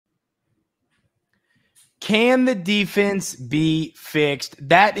Can the defense be fixed?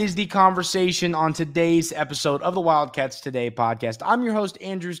 That is the conversation on today's episode of the Wildcats Today podcast. I'm your host,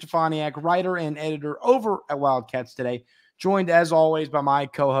 Andrew Stefaniak, writer and editor over at Wildcats Today, joined as always by my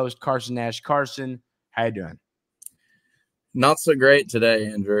co-host, Carson Nash. Carson, how you doing? Not so great today,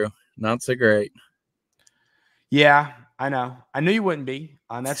 Andrew. Not so great. Yeah, I know. I knew you wouldn't be.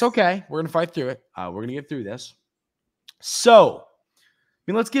 That's okay. We're going to fight through it. We're going to get through this. So,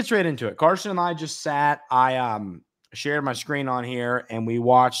 let's get straight into it. Carson and I just sat. I shared my screen on here, and we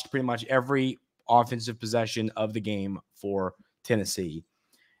watched pretty much every offensive possession of the game for Tennessee.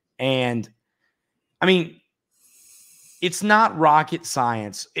 And, it's not rocket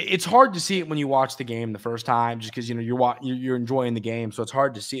science. It's hard to see it when you watch the game the first time just because, you're enjoying the game, so it's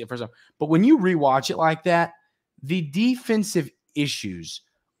hard to see it first time. But when you rewatch it like that, the defensive issues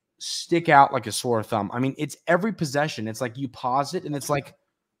stick out like a sore thumb. It's every possession. It's like you pause it, and it's like,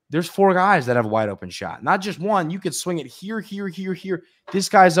 there's four guys that have a wide open shot. Not just one. You could swing it here, here, here, here. This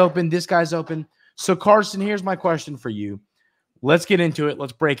guy's open. This guy's open. So, Carson, here's my question for you. Let's get into it.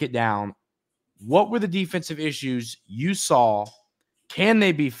 Let's break it down. What were the defensive issues you saw? Can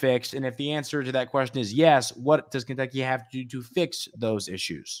they be fixed? And if the answer to that question is yes, what does Kentucky have to do to fix those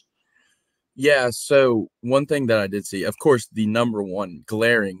issues? Yeah, so one thing that I did see, of course, the number one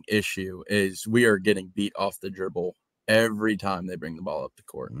glaring issue is we are getting beat off the dribble every time they bring the ball up the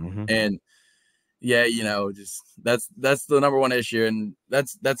court. Mm-hmm. And yeah, just that's the number one issue. And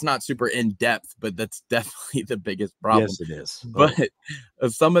that's not super in depth, but that's definitely the biggest problem. Yes, it is.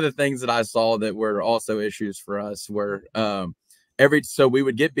 But some of the things that I saw that were also issues for us were so we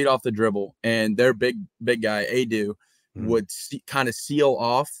would get beat off the dribble, and their big guy, Adu, would kind of seal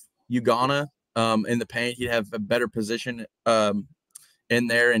off Ugonna in the paint. He'd have a better position in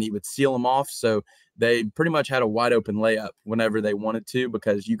there, and he would seal him off. So they pretty much had a wide open layup whenever they wanted to,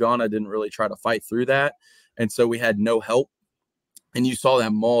 because Ugonna didn't really try to fight through that. And so we had no help. And you saw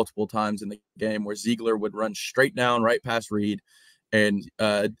that multiple times in the game where Ziegler would run straight down right past Reed, and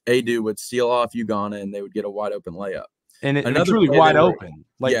Adu would seal off Ugonna, and they would get a wide open layup. And it's truly wide open.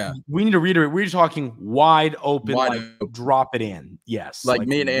 We need to reiterate, we're talking wide open, drop it in. Yes. Like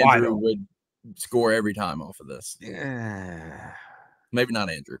me and Andrew would score every time off of this. Yeah. Maybe not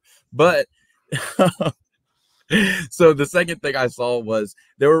Andrew, but so the second thing I saw was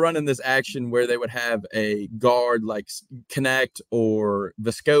they were running this action where they would have a guard like Connect or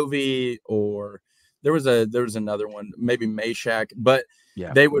Vescovi, or there was another one, maybe Meshack, but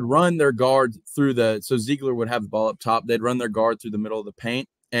yeah, they would run their guard through so Ziegler would have the ball up top. They'd run their guard through the middle of the paint,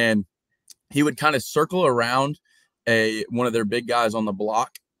 and he would kind of circle around one of their big guys on the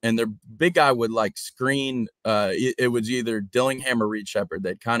block, and their big guy would like screen. It was either Dillingham or Reed Shepherd.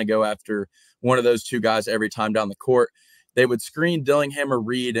 They'd kind of go after one of those two guys every time down the court. They would screen Dillingham or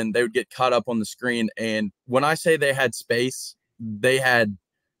Reed, and they would get caught up on the screen. And when I say they had space, they had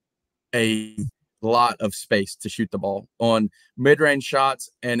a lot of space to shoot the ball on mid-range shots.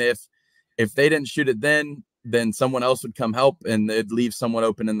 And if they didn't shoot it then someone else would come help, and they'd leave someone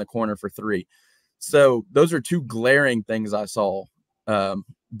open in the corner for three. So those are two glaring things I saw.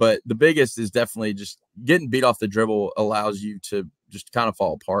 But the biggest is definitely just getting beat off the dribble allows you to just kind of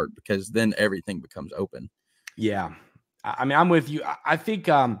fall apart, because then everything becomes open. Yeah. I'm with you. I think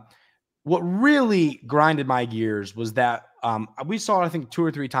what really grinded my gears was that we saw it, I think, 2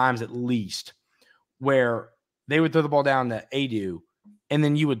 or 3 times at least, where they would throw the ball down to Adu, and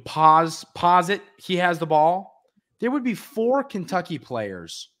then you would pause it. He has the ball. There would be 4 Kentucky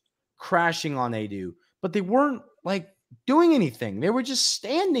players crashing on Adu, but they weren't doing anything. They were just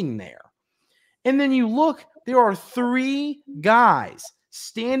standing there. And then you look, there are 3 guys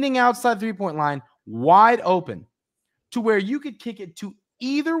standing outside the 3-point line, wide open, to where you could kick it to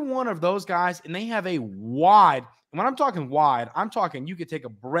either one of those guys, and they have a wide, and when I'm talking wide, I'm talking you could take a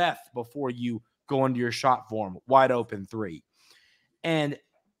breath before you go into your shot form, wide open 3. And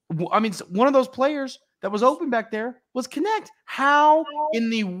one of those players that was open back there was Connect. How in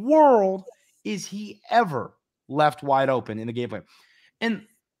the world is he ever left wide open in the gameplay? And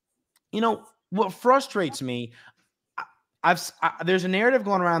what frustrates me, there's a narrative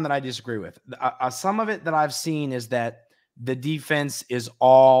going around that I disagree with. Some of it that I've seen is that the defense is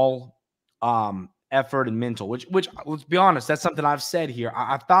all effort and mental, which let's be honest, that's something I've said here.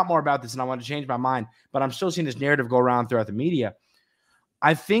 I've thought more about this and I want to change my mind, but I'm still seeing this narrative go around throughout the media.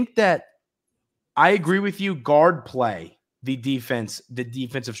 I think that I agree with you. Guard play, the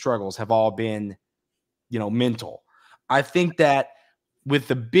defensive struggles have all been, mental. I think that with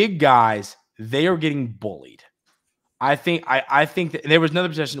the big guys, they are getting bullied. I think that there was another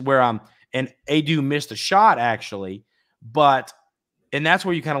possession where and Adu missed a shot actually, and that's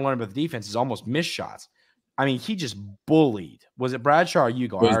where you kind of learn about the defense is almost missed shots. I mean, he just bullied. Was it Bradshaw or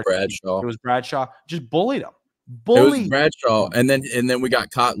Hugo? It was Bradshaw. It was Bradshaw. Just bullied him. It was Bradshaw, and then we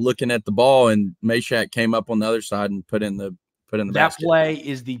got caught looking at the ball, and Meshack came up on the other side and put in the basket. That play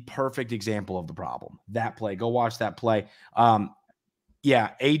is the perfect example of the problem. That play. Go watch that play.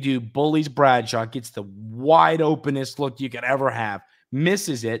 Yeah, Adu bullies Bradshaw, gets the wide openest look you could ever have,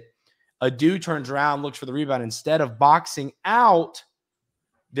 misses it. Adu turns around, looks for the rebound. Instead of boxing out,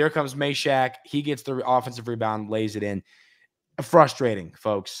 there comes Meshack. He gets the offensive rebound, lays it in. Frustrating,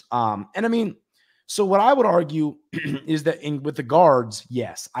 folks. And I mean, so what I would argue is that with the guards,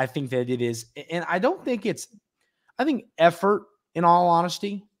 yes, I think that it is. And I don't think I think effort, in all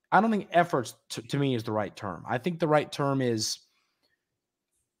honesty, I don't think efforts to me is the right term. I think the right term is,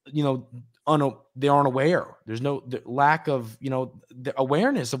 they aren't aware. There's no lack of, the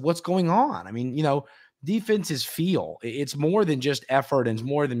awareness of what's going on. I mean, defense is feel. It's more than just effort, and it's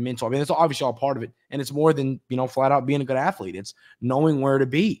more than mental. I mean, it's obviously all part of it, and it's more than, flat out being a good athlete. It's knowing where to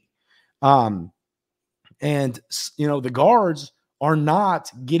be. And the guards are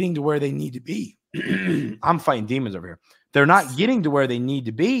not getting to where they need to be. I'm fighting demons over here. They're not getting to where they need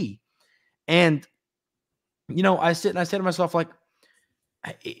to be. And, I sit and I say to myself, like,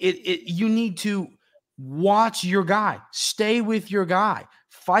 you need to watch your guy, stay with your guy,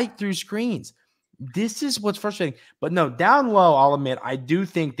 fight through screens. This is what's frustrating. But no, down low, I'll admit, I do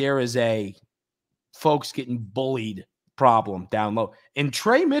think there is a folks getting bullied problem down low. And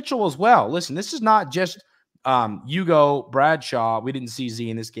Trey Mitchell as well. Listen, this is not just Hugo Bradshaw. We didn't see Z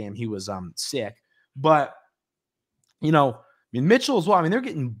in this game. He was sick. But, Mitchell as well. I mean, they're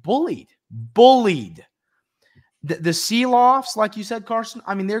getting bullied. The seal-offs, like you said, Carson,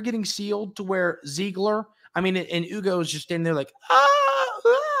 I mean, they're getting sealed to where Ziegler, I mean, and Hugo is just standing there like,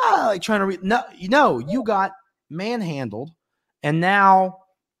 like trying to read. No, you got manhandled, and now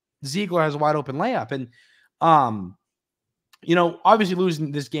Ziegler has a wide open layup. And, obviously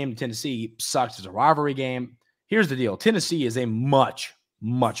losing this game to Tennessee sucks. It's a rivalry game. Here's the deal. Tennessee is a much,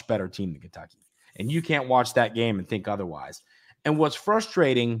 much better team than Kentucky, and you can't watch that game and think otherwise. And what's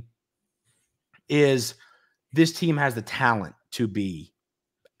frustrating is this team has the talent to be,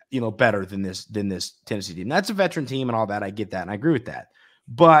 better than this Tennessee team. That's a veteran team and all that. I get that, and I agree with that.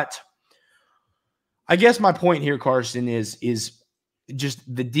 But I guess my point here, Carson, is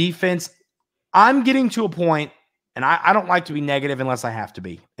just the defense. I'm getting to a point, and I don't like to be negative unless I have to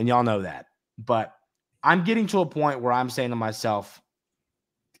be, and y'all know that. But I'm getting to a point where I'm saying to myself,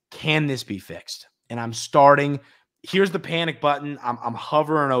 can this be fixed? And I'm starting. Here's the panic button. I'm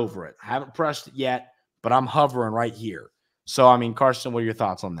hovering over it. I haven't pressed it yet, but I'm hovering right here. So, I mean, Carson, what are your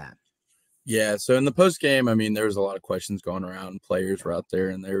thoughts on that? Yeah. So in the post game, I mean, there was a lot of questions going around. Players were out there,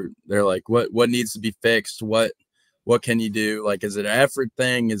 and they're like, what needs to be fixed? What can you do? Like, is it an effort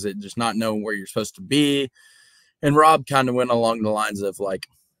thing? Is it just not knowing where you're supposed to be? And Rob kind of went along the lines of like,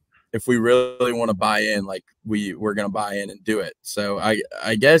 if we really want to buy in, like we're going to buy in and do it. So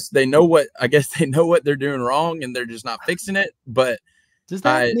I guess they know what they're doing wrong, and they're just not fixing it. But does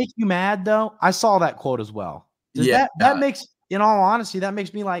that make you mad though? I saw that quote as well. That makes, in all honesty, that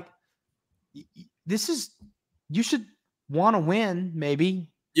makes me like, you should want to win, maybe.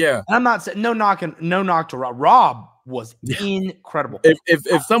 Yeah. And I'm not saying no knock to Rob. Rob was incredible.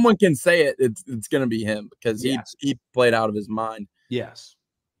 If someone can say it, it's going to be him, because he played out of his mind. Yes.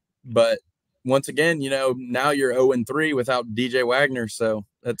 But once again, now you're 0-3 without DJ Wagner, so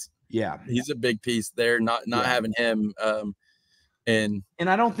he's a big piece there. Not having him. And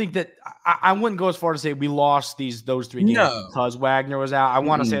I don't think that I wouldn't go as far to say we lost those 3 games because Wagner was out. I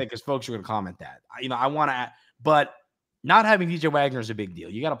want to say that because folks are going to comment that. I want to, but not having DJ Wagner is a big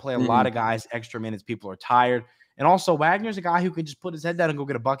deal. You got to play a lot of guys, extra minutes. People are tired. And also, Wagner's a guy who can just put his head down and go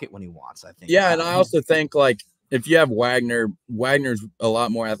get a bucket when he wants, I think. Yeah, and I also think, like, if you have Wagner's a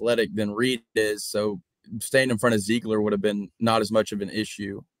lot more athletic than Reed is, so staying in front of Ziegler would have been not as much of an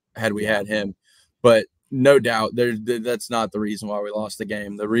issue had we had him. But no doubt, that's not the reason why we lost the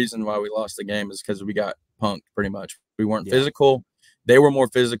game. The reason why we lost the game is because we got punked pretty much. We weren't physical. They were more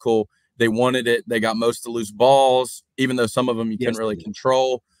physical. They wanted it. They got most of the loose balls, even though some of them you couldn't really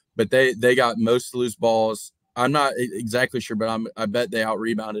control. But they got most of the loose balls. I'm not exactly sure, but I bet they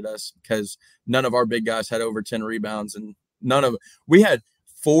out-rebounded us, because none of our big guys had over 10 rebounds, and we had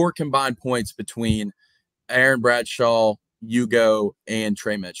 4 combined points between Aaron Bradshaw, Hugo, and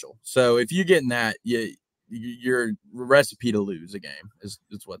Trey Mitchell. So if you get in that, you're a recipe to lose a game is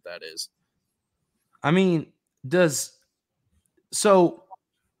what that is. I mean, let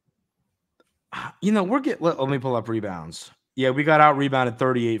me pull up rebounds. Yeah, we got out-rebounded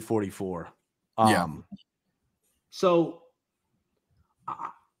 38-44. So,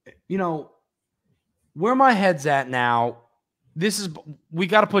 where my head's at now, we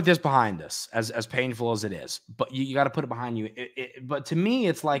got to put this behind us, as painful as it is. But you got to put it behind you. But to me,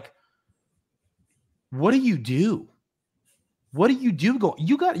 it's like, what do you do? What do you do?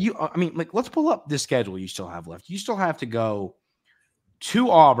 I mean, like, let's pull up this schedule you still have left. You still have to go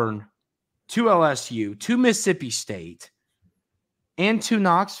to Auburn, to LSU, to Mississippi State, and to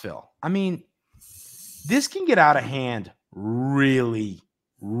Knoxville. I mean, this can get out of hand really,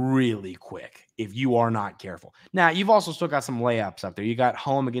 really quick if you are not careful. Now, you've also still got some layups up there. You got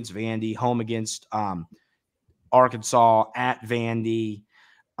home against Vandy, home against Arkansas, at Vandy.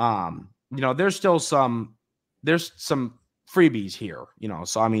 There's still some freebies here,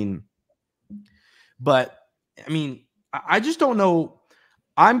 So, I mean, I just don't know.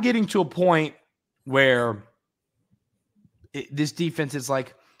 I'm getting to a point where this defense is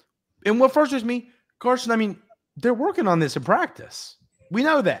like, and what frustrates me, Carson, I mean, they're working on this in practice. We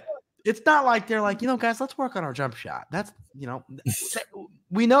know that. It's not like they're like, guys, let's work on our jump shot. That's,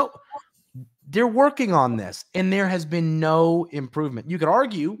 we know they're working on this, and there has been no improvement. You could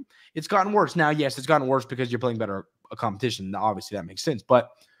argue it's gotten worse. Now, yes, it's gotten worse because you're playing better competition. Obviously, that makes sense. But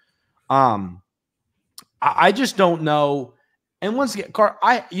I just don't know. And once again,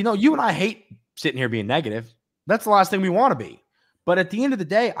 you and I hate sitting here being negative. That's the last thing we want to be. But at the end of the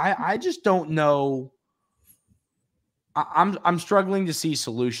day, I just don't know. I'm struggling to see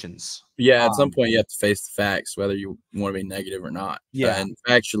solutions. Yeah, at some point you have to face the facts, whether you want to be negative or not. Yeah, and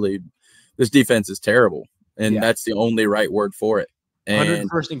actually, this defense is terrible, and that's the only right word for it. And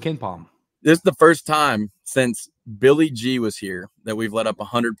 101st in KenPom. This is the first time since Billy G was here that we've let up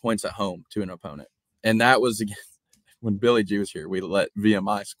 100 points at home to an opponent, and that was again when Billy G was here. We let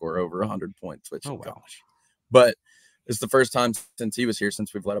VMI score over 100 points, which gosh, but it's the first time since he was here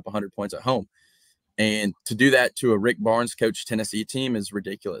since we've let up 100 points at home. And to do that to a Rick Barnes coach Tennessee team is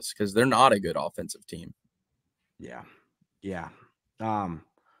ridiculous because they're not a good offensive team. Yeah. Yeah.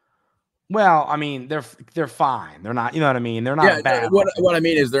 Well, I mean, they're fine. They're not, you know what I mean? They're not bad. What I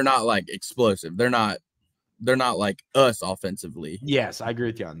mean is they're not like explosive. They're not like us offensively. Yes, I agree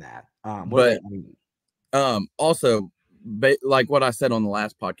with you on that. Also, like what I said on the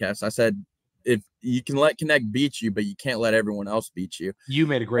last podcast, I said, if you can let Connect beat you, but you can't let everyone else beat you. You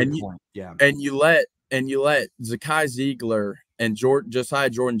made a great point. Yeah. And you let Zakai Ziegler and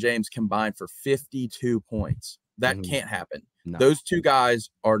Josiah Jordan James combine for 52 points. That can't happen. No. Those two guys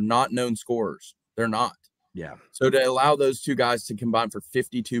are not known scorers. They're not. Yeah. So to allow those two guys to combine for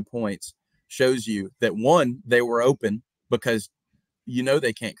 52 points shows you that, one, they were open because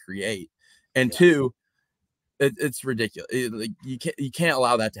they can't create. And two, it's ridiculous. You can't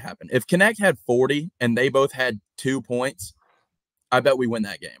allow that to happen. If Connect had 40 and they both had 2 points, I bet we win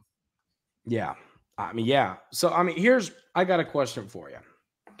that game. Yeah. I mean, yeah. So, I mean, I got a question for you.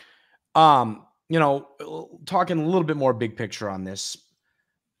 Talking a little bit more big picture on this.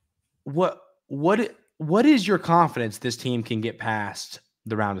 What is your confidence this team can get past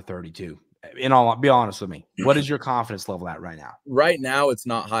the round of 32? Be honest with me. What is your confidence level at right now? Right now, it's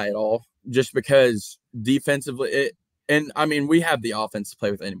not high at all. Just because defensively, we have the offense to play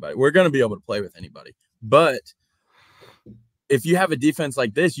with anybody. We're going to be able to play with anybody. But if you have a defense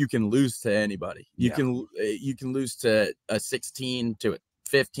like this, you can lose to anybody. You can lose to a 16, to a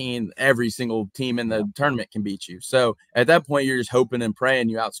 15. Every single team in the tournament can beat you. So at that point, you're just hoping and praying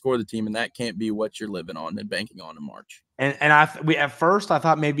you outscore the team, and that can't be what you're living on and banking on in March. And at first I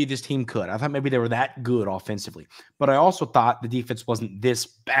thought maybe this team could. I thought maybe they were that good offensively, but I also thought the defense wasn't this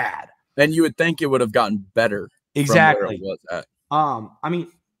bad. And you would think it would have gotten better. Exactly. From where it was at.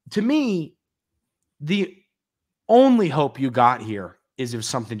 To me, the only hope you got here is if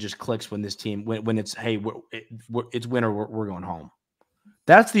something just clicks when this team, when it's, hey, it's winter, we're going home.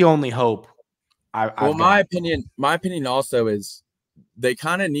 That's the only hope. My opinion also is they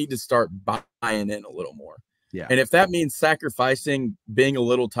kind of need to start buying in a little more. Yeah. And if that means sacrificing being a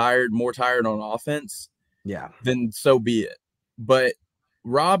little more tired on offense, then so be it. But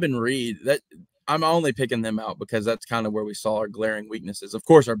Rob and Reed, I'm only picking them out because that's kind of where we saw our glaring weaknesses. Of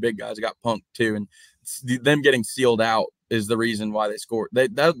course, our big guys got punked too, and them getting sealed out is the reason why they scored. They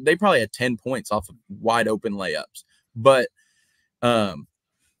probably had 10 points off of wide open layups. But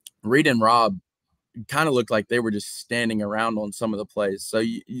Reed and Rob kind of looked like they were just standing around on some of the plays. So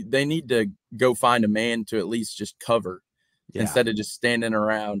they need to go find a man to at least just cover instead of just standing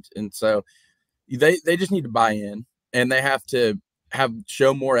around. And so they just need to buy in, and they have to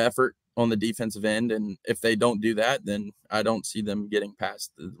show more effort on the defensive end. And if they don't do that, then I don't see them getting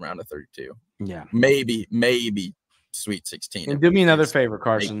past the round of 32. Yeah. Maybe Sweet 16. And do me another favor,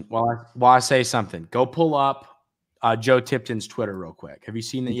 Carson, while I say something. Go pull up Joe Tipton's Twitter real quick. Have you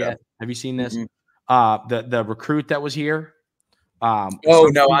seen it yet? Have you seen this? Mm-hmm. The recruit that was here.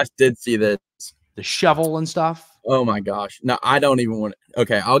 No, I did see this. The shovel and stuff. Oh my gosh. No, I don't even want to.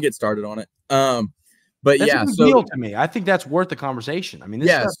 Okay, I'll get started on it. But that's yeah, a big deal to me. I think that's worth the conversation. I mean,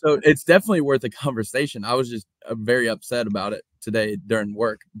 so it's definitely worth a conversation. I was just very upset about it today during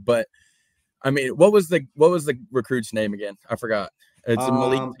work. But I mean, what was the recruit's name again? I forgot. It's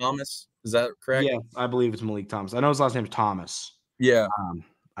Malik Thomas. Is that correct? Yeah, I believe it's Malik Thomas. I know his last name is Thomas. Yeah.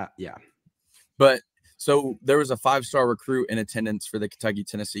 Yeah. But so there was a 5-star recruit in attendance for the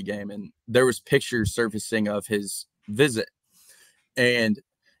Kentucky-Tennessee game, and there was pictures surfacing of his visit. And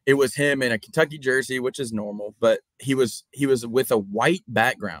it was him in a Kentucky jersey, which is normal, but he was with a white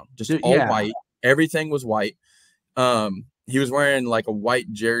background, just all white. Everything was white. He was wearing like a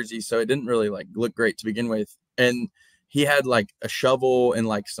white jersey, so it didn't really like look great to begin with. And he had like a shovel and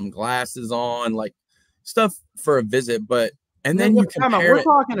like some glasses on, like stuff for a visit. But and then you compare we're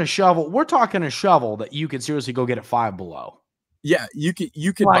talking a shovel. We're talking a shovel that you could seriously go get at Five Below. Yeah, you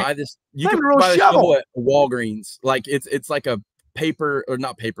could buy this. You could buy the shovel at Walgreens. Like it's like a paper or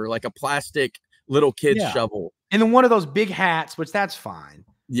not paper, like a plastic little kid's shovel. And then one of those big hats, which that's fine.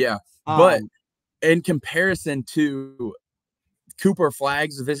 Yeah. But in comparison to Cooper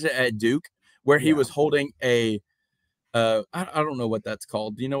Flagg's visit at Duke, where he was holding a I don't know what that's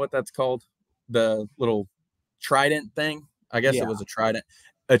called. Do you know what that's called? The little trident thing. I guess it was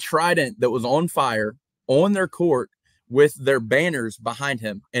a trident that was on fire on their court with their banners behind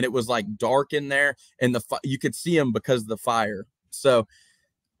him. And it was like dark in there and you could see them because of the fire. So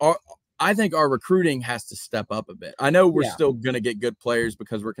I think our recruiting has to step up a bit. I know we're still going to get good players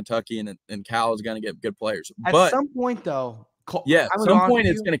because we're Kentucky and Cal is going to get good players. But at some point though, at some point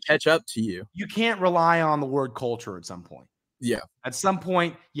it's going to catch up to you. You can't rely on the word culture at some point. Yeah. At some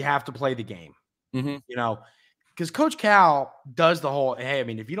point you have to play the game, you know, because Coach Cal does the whole, hey, I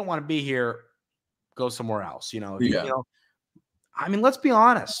mean, if you don't want to be here, go somewhere else. You know, I mean, let's be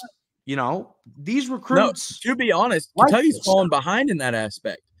honest. You know, these recruits. No, to be honest, Kentucky's fallen behind in that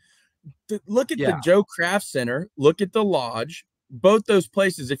aspect. Look at the Joe Kraft Center. Look at the Lodge. Both those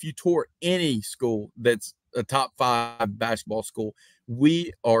places, if you tour any school that's a top 5 basketball school,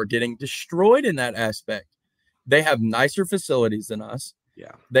 we are getting destroyed in that aspect. They have nicer facilities than us.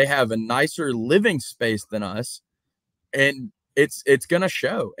 Yeah. They have a nicer living space than us. And it's going to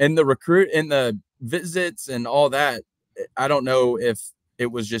show. And the recruit and the visits and all that, I don't know if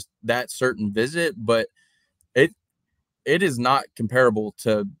it was just that certain visit, but it is not comparable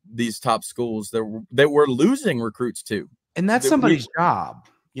to these top schools that we're losing recruits to. And that's somebody's job.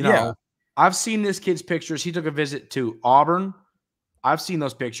 You know, I've seen this kid's pictures. He took a visit to Auburn. I've seen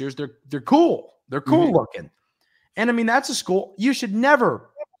those pictures. They're cool. They're cool looking. And I mean, that's a school you should never.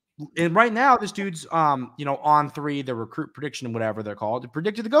 And right now, this dude's, on 3, the recruit prediction, whatever they're called,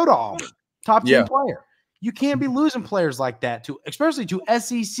 predicted to go to Auburn, top 10 player. You can't be losing players like that especially to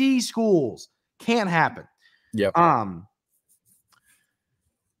SEC schools. Can't happen. Yeah.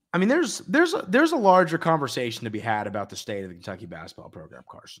 I mean, there's a larger conversation to be had about the state of the Kentucky basketball program,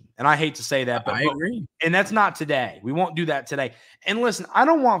 Carson. And I hate to say that, but I agree. And that's not today. We won't do that today. And listen, I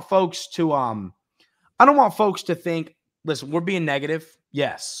don't want folks to think, listen, we're being negative.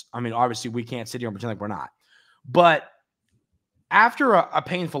 Yes. I mean, obviously we can't sit here and pretend like we're not. But after a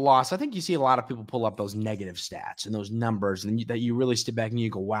painful loss, I think you see a lot of people pull up those negative stats and those numbers and that you really step back and you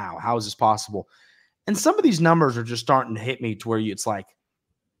go, wow, how is this possible? And some of these numbers are just starting to hit me to where it's like,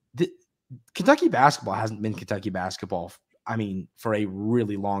 Kentucky basketball hasn't been Kentucky basketball, I mean, for a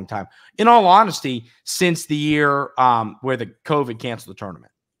really long time. In all honesty, since the year where the COVID canceled the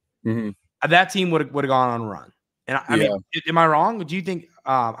tournament. That team would have gone on a run. And I mean, am I wrong? Do you think?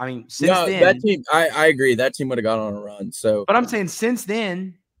 Since then, that team, I agree. That team would have gone on a run. So, but I'm saying since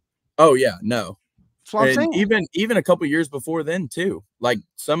then. Oh yeah, no. That's what I'm saying. Even a couple years before then too. Like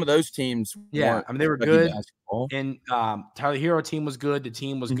some of those teams. Yeah, I mean they were good. Basketball. And Tyler Hero team was good. The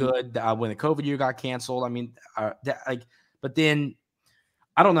team was good when the COVID year got canceled. I mean, but then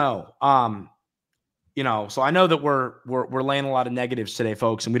I don't know. So I know that we're laying a lot of negatives today,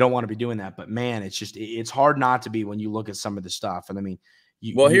 folks, and we don't want to be doing that. But man, it's hard not to be when you look at some of this stuff. And I mean,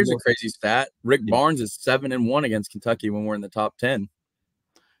 here's a crazy stat: Rick Barnes is 7-1 against Kentucky when we're in the top 10.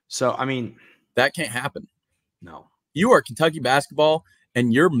 So I mean, that can't happen. No, you are Kentucky basketball,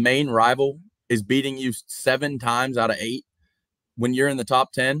 and your main rival is beating you 7 times out of 8 when you're in the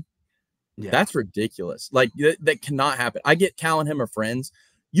top 10. Yeah. That's ridiculous. Like that cannot happen. I get Cal and him are friends.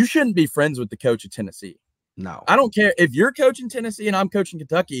 You shouldn't be friends with the coach of Tennessee. No, I don't care if you're coaching Tennessee and I'm coaching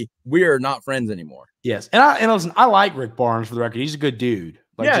Kentucky. We are not friends anymore. Yes, and listen, I like Rick Barnes for the record. He's a good dude.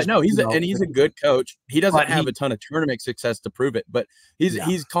 Like, yeah, just, no, he's you know, he's a good coach. He doesn't but have a ton of tournament success to prove it, but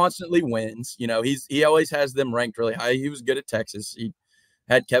he's constantly wins. You know, he always has them ranked really high. He was good at Texas. He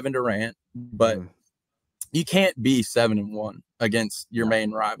had Kevin Durant, but you can't be 7-1 against your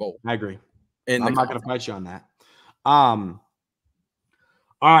main rival. I agree. I'm not going to fight you on that. All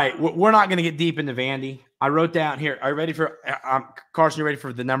right, we're not going to get deep into Vandy. I wrote down here. Are you ready for Carson? You ready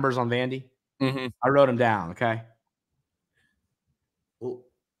for the numbers on Vandy? Mm-hmm. I wrote them down. Okay.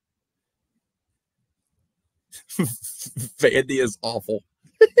 Vandy is awful.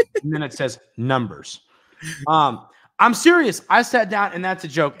 And then it says numbers. I'm serious. I sat down, and that's a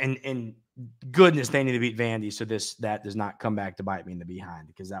joke. And goodness, they need to beat Vandy so that does not come back to bite me in the behind,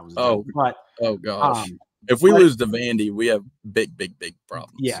 because that was a joke. But gosh, if we lose to Vandy, we have big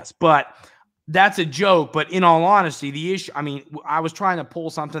problems. Yes, but that's a joke. But in all honesty, the issue, I mean, I was trying to pull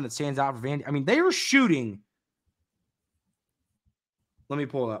something that stands out for Vandy. I mean, they were shooting. Let me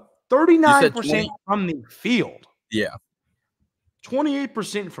pull it up. 39% from the field. Yeah.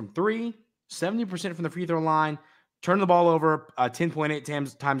 28% from three, 70% from the free throw line, turning the ball over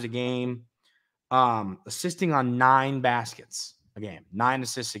 10.8 times a game, assisting on 9 baskets a game, 9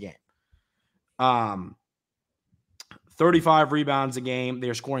 assists a game, 35 rebounds a game.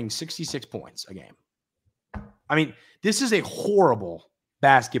 They're scoring 66 points a game. I mean, this is a horrible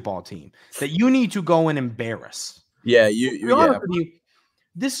basketball team that you need to go and embarrass. Yeah,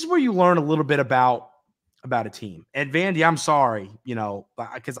 this is where you learn a little bit about a team. And Vandy, I'm sorry, you know,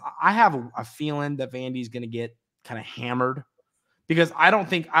 because I have a feeling that Vandy's going to get kind of hammered, because I don't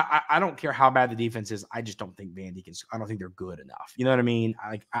think I don't care how bad the defense is. I just don't think Vandy can. I don't think they're good enough. You know what I mean?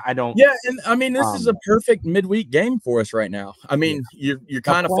 I don't. Yeah, and I mean, this is a perfect midweek game for us right now. I mean, you're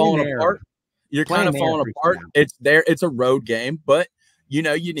kind of falling apart. You're kind of falling apart. It's a road game, but you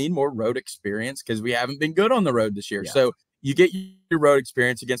know you need more road experience because we haven't been good on the road this year. Yeah. So you get your road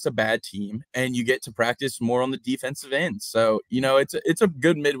experience against a bad team, and you get to practice more on the defensive end. So, you know, it's a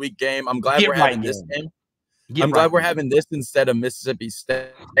good midweek game. I'm glad we're having this game. I'm glad we're having this instead of Mississippi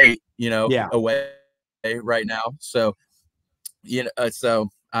State, you know, away right now. So, you know,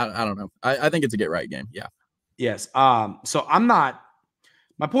 I don't know. I think it's a get right game. Yeah. Yes. So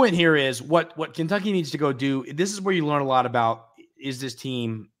my point here is what Kentucky needs to go do. This is where you learn a lot about, is this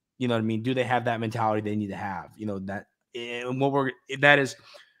team, you know what I mean? Do they have that mentality they need to have? You know,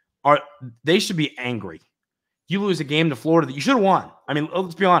 they should be angry. You lose a game to Florida that you should have won. I mean,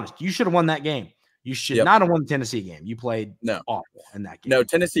 let's be honest. You should have won that game. You should not have won the Tennessee game. You played awful in that game. No,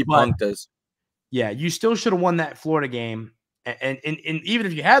 Tennessee punked us. Yeah, you still should have won that Florida game. And even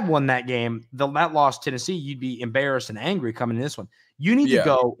if you had won that game, that lost Tennessee, you'd be embarrassed and angry coming in this one. You need to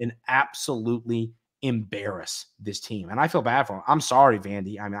go and absolutely embarrass this team. And I feel bad for them. I'm sorry,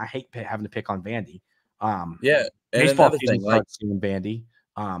 Vandy. I mean, I hate having to pick on Vandy. Yeah. And baseball thing, like Vandy.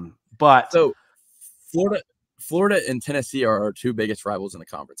 But so Florida and Tennessee are our 2 biggest rivals in the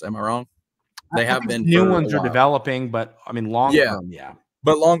conference. Am I wrong? They have been. New ones are developing, but I mean, long term,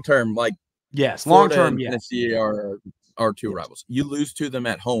 But long term, like long term, Tennessee are our 2 rivals. You lose to them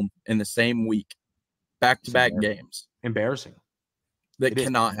at home in the same week, back-to-back games. Embarrassing. That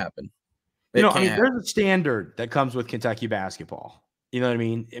cannot happen. There's a standard that comes with Kentucky basketball. You know what I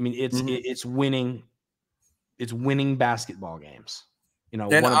mean? I mean, it's winning. It's winning baskherball games. You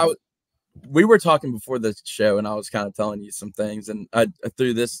know, and we were talking before the show, and I was kind of telling you some things, and I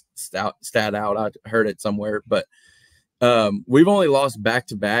threw this stat out. I heard it somewhere, but we've only lost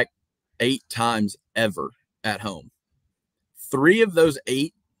back-to-back 8 times ever at home. 3 of those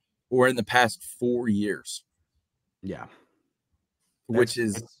 8 were in the past 4 years. Yeah. Which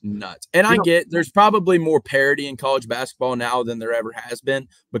is nuts. And I get there's probably more parity in college basketball now than there ever has been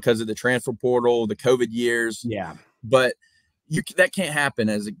because of the transfer portal, the COVID years. Yeah. But that can't happen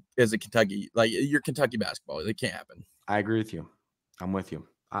as a Kentucky, like your Kentucky basketball. It can't happen. I agree with you. I'm with you.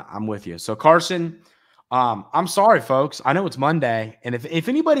 I'm with you. So Carson, I'm sorry, folks. I know it's Monday. And if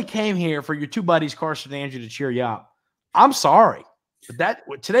anybody came here for your 2 buddies, Carson and Andrew, to cheer you up, I'm sorry. But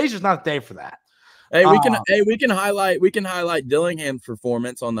today's just not a day for that. Hey, we can highlight Dillingham's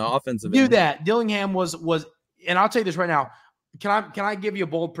performance on the offensive end. Do that. Dillingham was, and I'll tell you this right now. Can I give you a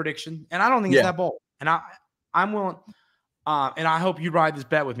bold prediction? And I don't think it's that bold. And I'm willing. And I hope you ride this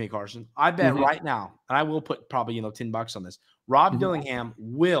bet with me, Carson. I bet right now, and I will put probably $10 on this. Rob Dillingham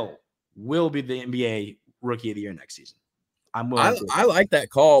will be the NBA Rookie of the Year next season. I like that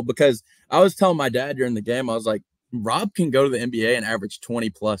call because I was telling my dad during the game, I was like, Rob can go to the NBA and average 20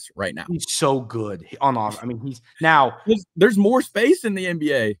 plus right now. He's so good on off. I mean, he's now there's more space in the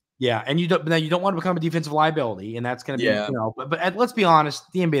NBA. Yeah, and you don't want to become a defensive liability, and that's going to be But let's be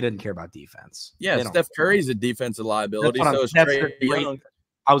honest, the NBA doesn't care about defense. Yeah, Steph Curry's a defensive liability. So is Trae Young.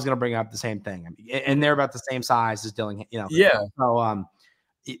 I was going to bring up the same thing. I mean, and they're about the same size as Dillingham, Yeah. So,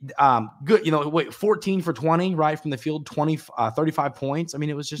 good. 14 for 20, right from the field, 35 points. I mean,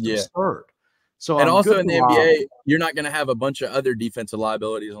 it was just absurd. So, and also in the NBA, you're not going to have a bunch of other defensive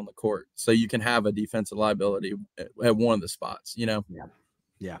liabilities on the court, so you can have a defensive liability at one of the spots. Yeah.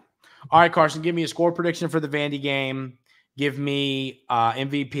 All right, Carson, give me a score prediction for the Vandy game. Give me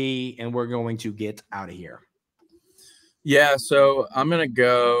MVP, and we're going to get out of here. Yeah, so I'm going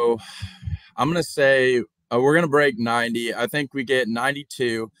to say we're going to break 90. I think we get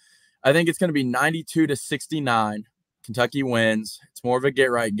 92. I think it's going to be 92-69. Kentucky wins. It's more of a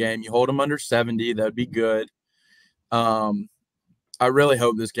get-right game. You hold them under 70. That would be good. I really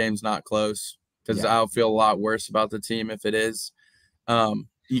hope this game's not close because I'll feel a lot worse about the team if it is.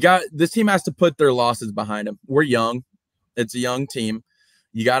 This team has to put their losses behind them. We're young. It's a young team.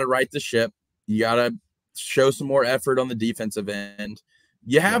 You got to right the ship. You got to show some more effort on the defensive end.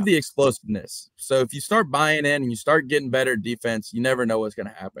 You have the explosiveness. So if you start buying in and you start getting better at defense, you never know what's going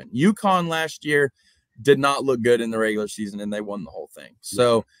to happen. UConn last year did not look good in the regular season, and they won the whole thing.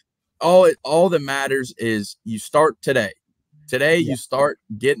 So all that matters is you start today. Today, you start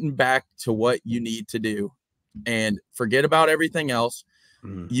getting back to what you need to do and forget about everything else.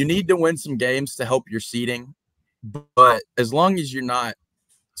 You need to win some games to help your seeding, but as long as you're not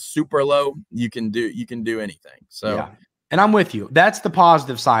super low, you can do anything. So, and I'm with you. That's the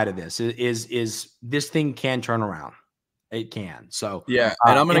positive side of this is this thing can turn around. It can. So and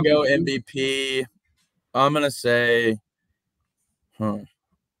I'm going to go MVP. I'm going to say, I'm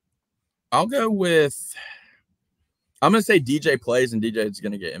going to say DJ plays and DJ is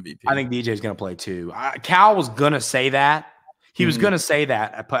going to get MVP. I think DJ is going to play too. Cal was going to say that. He was going to say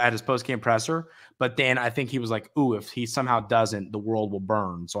that at his post-game presser, but then I think he was like, ooh, if he somehow doesn't, the world will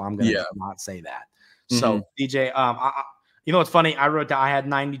burn. So I'm going to not say that. So DJ, it's funny. I wrote down I had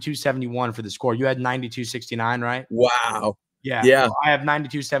 92-71 for the score. You had 92-69, right? Wow. Yeah. So I have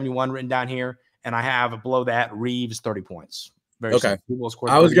 92-71 written down here, and I have below that Reeves 30 points. Very okay.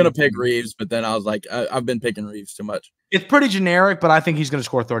 I was going to pick Reeves, but then I was like, I've been picking Reeves too much. It's pretty generic, but I think he's going to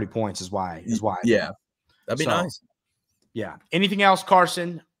score 30 points is why. Yeah. That'd be nice. Yeah. Anything else,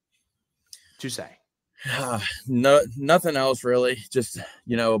 Carson, to say? No, nothing else really. Just,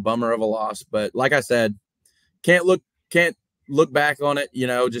 a bummer of a loss. But like I said, can't look back on it,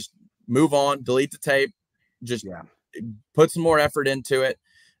 just move on, delete the tape, just put some more effort into it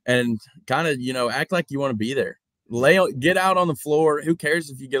and kind of, act like you want to be there. Get out on the floor. Who cares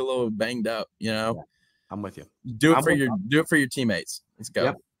if you get a little banged up, I'm with you. Do it for your teammates. Let's go.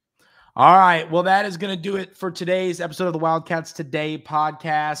 Yep. All right. Well, that is going to do it for today's episode of the Wildcats Today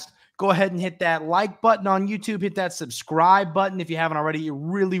podcast. Go ahead and hit that like button on YouTube. Hit that subscribe button if you haven't already. It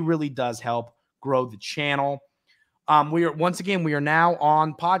really, really does help grow the channel. We are now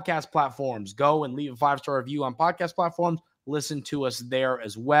on podcast platforms. Go and leave a 5-star review on podcast platforms. Listen to us there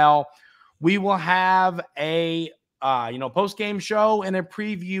as well. We will have a post-game show and a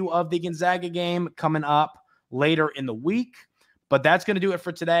preview of the Gonzaga game coming up later in the week. But that's going to do it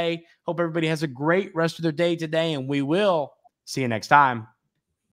for today. Hope everybody has a great rest of their day today, and we will see you next time.